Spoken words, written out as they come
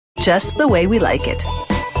just the way we like it.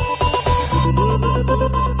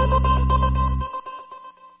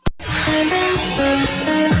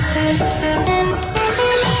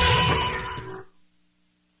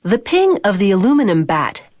 The ping of the aluminum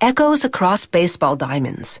bat echoes across baseball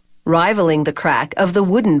diamonds, rivaling the crack of the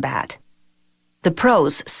wooden bat. The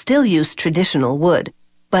pros still use traditional wood,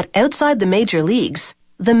 but outside the major leagues,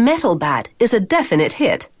 the metal bat is a definite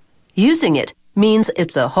hit. Using it means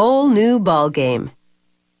it's a whole new ball game.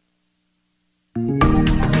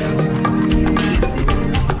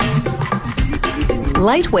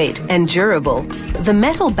 Lightweight and durable, the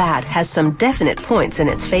metal bat has some definite points in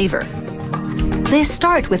its favor. They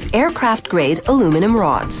start with aircraft-grade aluminum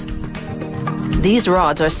rods. These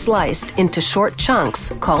rods are sliced into short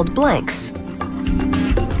chunks called blanks.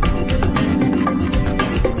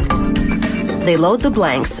 They load the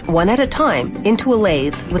blanks one at a time into a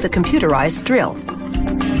lathe with a computerized drill.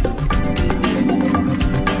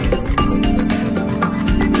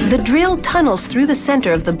 The drill tunnels through the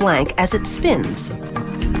center of the blank as it spins.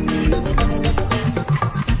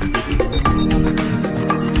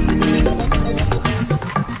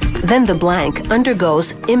 Then the blank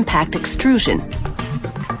undergoes impact extrusion.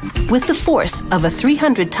 With the force of a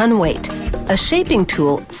 300-ton weight, a shaping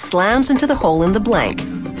tool slams into the hole in the blank,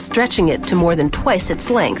 stretching it to more than twice its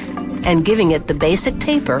length and giving it the basic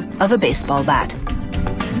taper of a baseball bat.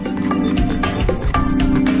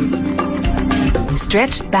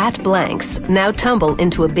 Stretched bat blanks now tumble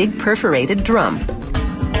into a big perforated drum.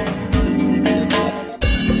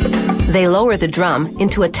 They lower the drum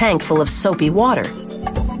into a tank full of soapy water.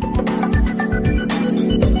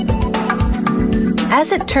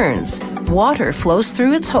 As it turns, water flows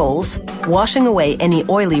through its holes, washing away any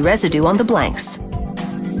oily residue on the blanks.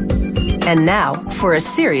 And now, for a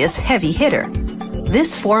serious heavy hitter.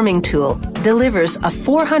 This forming tool delivers a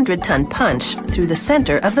 400-ton punch through the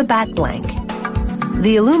center of the bat blank.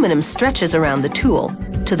 The aluminum stretches around the tool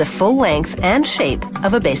to the full length and shape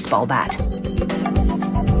of a baseball bat.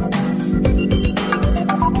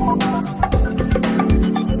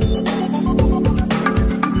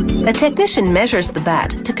 A technician measures the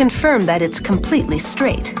bat to confirm that it's completely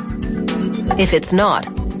straight. If it's not,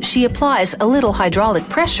 she applies a little hydraulic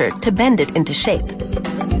pressure to bend it into shape.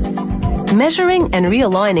 Measuring and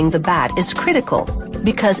realigning the bat is critical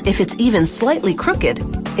because if it's even slightly crooked,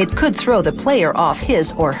 it could throw the player off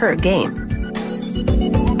his or her game.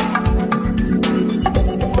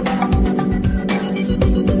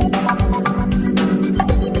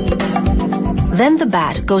 Then the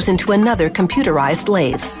bat goes into another computerized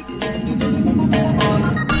lathe.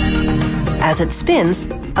 As it spins,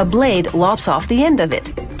 a blade lops off the end of it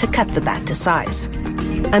to cut the bat to size.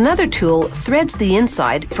 Another tool threads the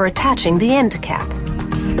inside for attaching the end cap.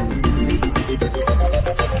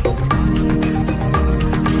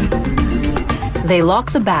 They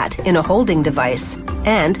lock the bat in a holding device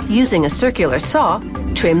and, using a circular saw,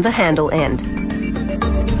 trim the handle end.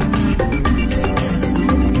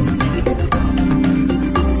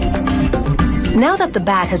 Now that the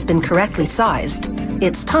bat has been correctly sized,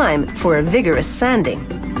 it's time for a vigorous sanding.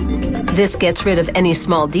 This gets rid of any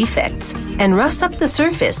small defects and roughs up the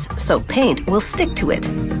surface so paint will stick to it.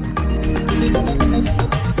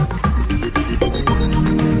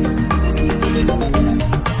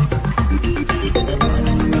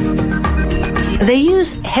 They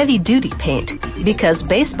use heavy-duty paint because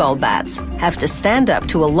baseball bats have to stand up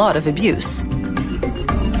to a lot of abuse.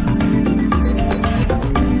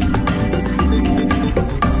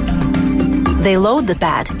 They load the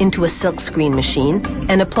bat into a silkscreen machine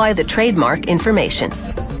and apply the trademark information.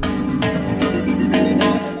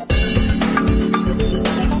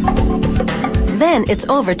 Then it's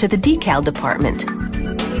over to the decal department.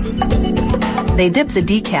 They dip the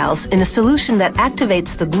decals in a solution that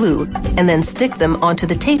activates the glue and then stick them onto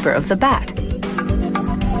the taper of the bat.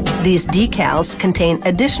 These decals contain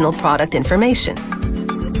additional product information.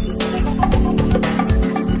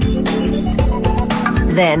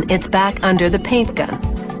 Then it's back under the paint gun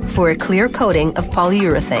for a clear coating of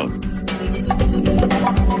polyurethane.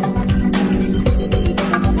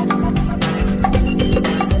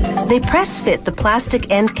 They press fit the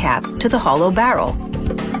plastic end cap to the hollow barrel.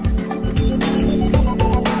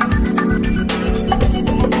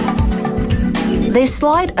 They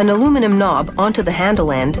slide an aluminum knob onto the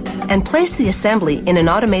handle end and place the assembly in an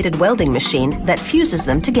automated welding machine that fuses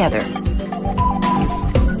them together.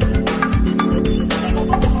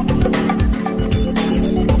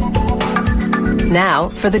 Now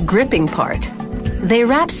for the gripping part. They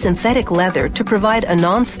wrap synthetic leather to provide a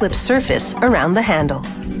non-slip surface around the handle.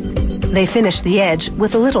 They finish the edge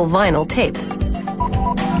with a little vinyl tape.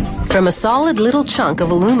 From a solid little chunk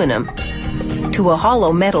of aluminum to a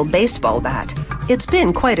hollow metal baseball bat, it's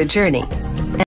been quite a journey.